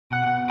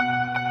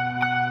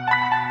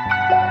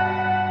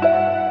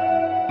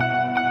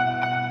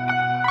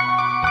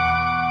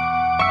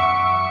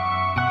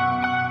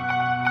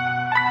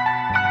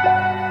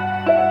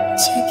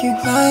take you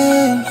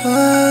higher and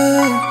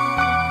higher.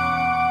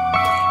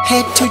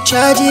 Had to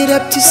charge it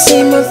up to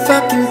see my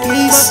fucking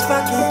peace.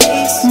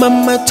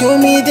 Mama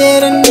told me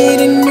that I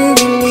need a new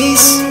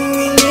release.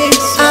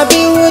 I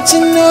be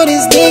watching all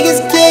these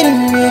niggas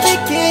getting rich,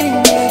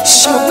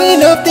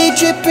 showing up, they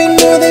dripping,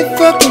 all they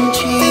fucking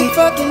cheap.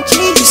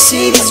 You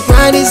see this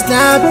grind is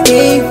not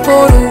paid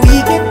for the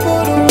week,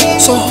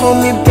 so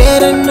homie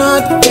better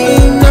not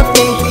faint off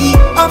the heat.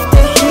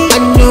 I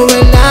know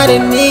a lot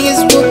of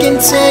niggas who can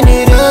turn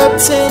it up,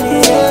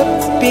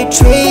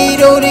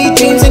 betrayed all their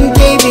dreams and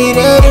gave it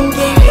up.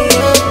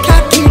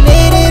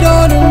 Calculated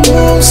on the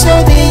move, so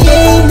they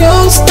ain't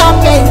no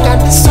stopping. Got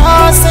the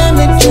sauce and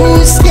the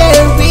juice, yeah,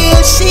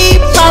 real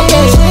shit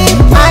poppin'.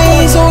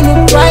 Eyes on the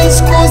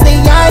price, cause they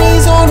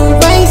eyes on the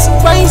rice.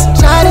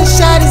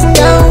 Shot is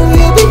down,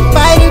 you'll be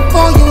fighting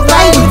for your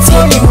life. We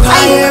take you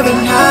higher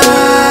and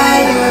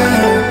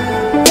higher.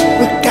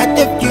 We got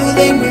the fuel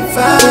and we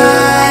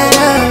fight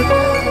up.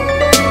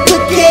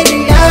 We're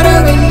getting louder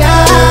and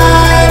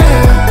louder.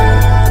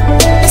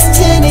 Let's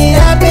turn it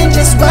up and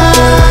just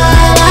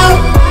wild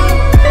out.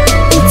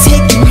 We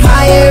take you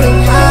higher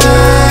and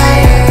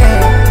higher.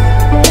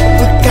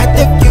 We got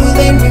the fuel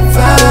and we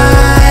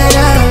fight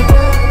up.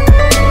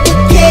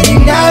 We're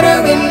getting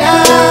louder and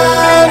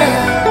louder.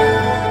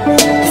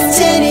 Let's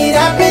turn it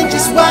up and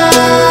just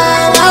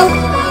wild out.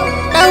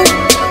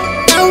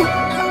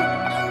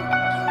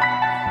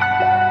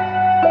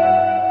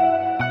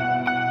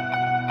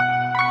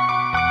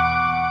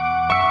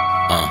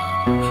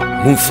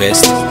 Move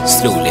fast,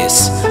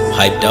 slowless,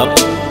 hyped up,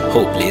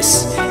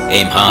 hopeless.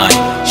 Aim high,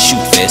 shoot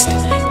fast,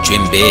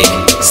 dream big,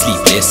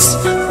 sleepless.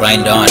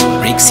 Grind on,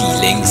 break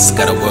ceilings,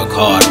 gotta work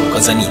hard,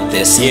 cause I need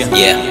this.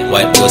 Yeah,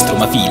 wipe goes through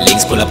my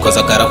feelings, pull up cause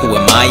I gotta, who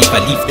am I if I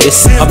leave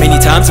this? How many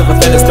times have I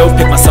fell asleep,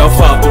 pick myself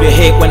up? Do they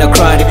hate when I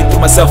cried, even threw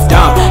myself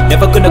down?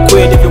 Never gonna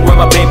quit even when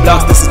my brain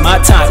blocks, this is my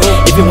time.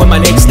 Even when my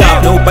legs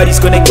stop, nobody's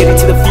gonna get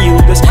into the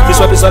field. This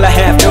rap is all I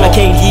have, I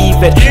can't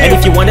leave it. And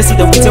if you wanna see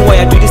the reason why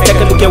I do this, take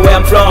a look at where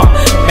I'm from.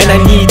 Man, I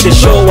need to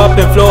show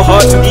up and flow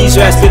hard to these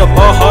raps. Spit up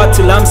all hard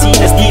till I'm seen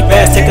as deep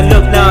as. Take a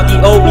look now,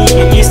 the old me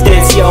is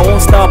dead. See, I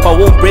won't stop, I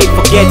won't break,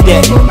 forget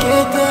that.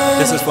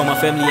 This is for my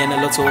family and a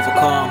lot to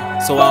overcome,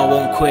 so I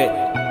won't quit.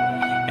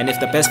 And if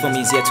the best for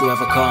me is yet to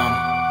ever come,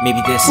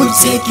 maybe this we'll is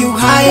take you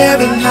higher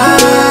and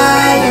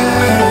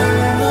higher.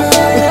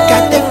 We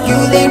got the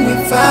fuel and we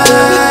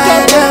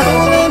fight up.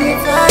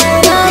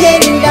 We're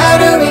getting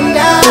louder and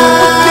louder.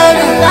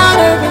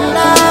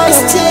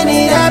 Let's turn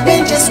it up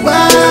and just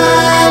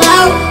wild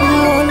out.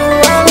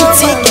 We'll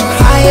take you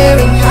higher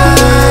and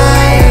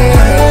higher.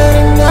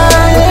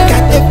 We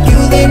got the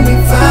fuel and we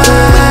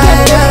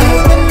fight up.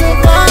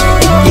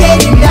 We're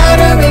getting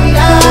louder and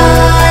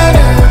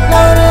louder.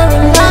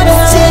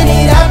 Let's turn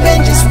it up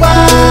and just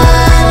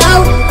wild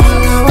out.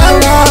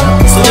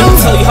 So let me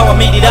tell you how I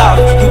made it out.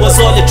 It was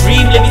all a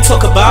dream, let me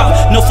talk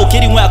about. No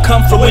forgetting where I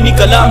come from when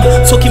Nikalam.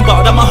 Talking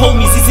about that my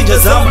homies is in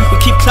Jazam. We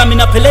keep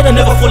climbing up a ladder,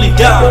 never falling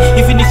down.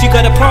 Even if you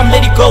got a problem,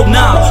 let it go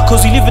now.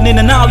 Cause we living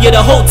in the now, yeah, the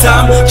whole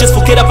time. Just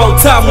forget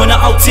about time when I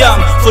out yam.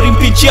 For him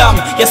pincham,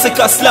 yes I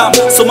slam.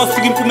 So my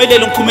freaking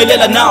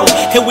kumelela now.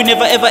 Hey, we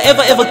never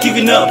ever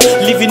giving up.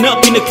 Living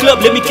up in the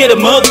club, let me get a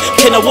mug.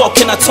 Can I walk,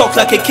 can I talk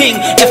like a king?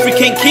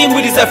 African king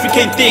with his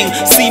African thing.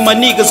 See my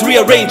niggas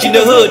rearranging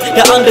the hood.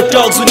 The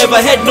underdogs who never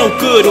had no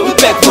good. We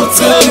back for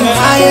good.